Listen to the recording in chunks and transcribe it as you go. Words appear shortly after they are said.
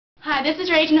Hi, this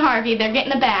is Rage and Harvey. They're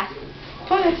getting a bath.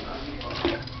 Come on.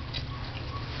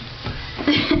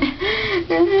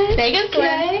 They go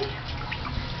swim.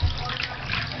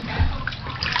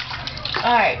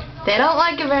 Alright. They don't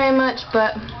like it very much,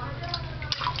 but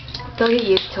they'll get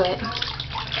used to it.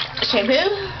 Shampoo?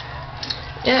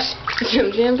 Yep.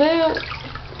 Some shampoo.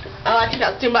 Oh, I think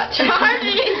that's too much.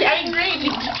 Harvey is angry.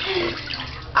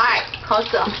 Alright, hold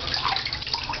still.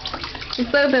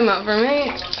 Soak them up for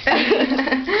me.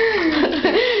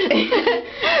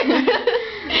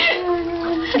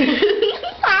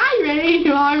 Hi, Rage,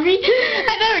 Harvey.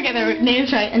 I never get their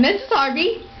names right. And this is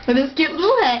Harvey with his cute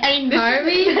little head. I mean, this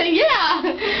Harvey?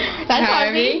 Yeah. That's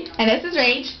Harvey. And this is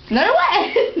Rage. No,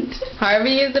 what?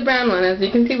 Harvey is the brown one, as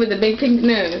you can see, with the big pink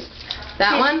nose.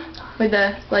 That one with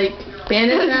the like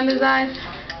bandage around his eyes.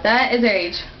 That is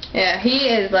Rage. Yeah, he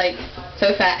is like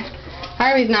so fat.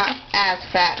 Harvey's not as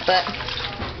fat, but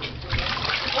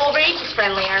Well, Rage is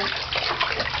friendlier.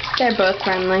 they're both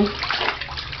friendly.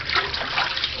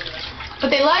 But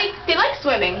they like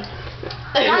swimming.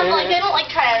 They don't like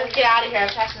try to get out of here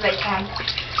as fast as they can.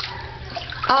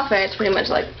 Off air, it's pretty much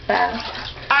like that.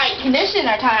 Alright,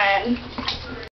 conditioner time.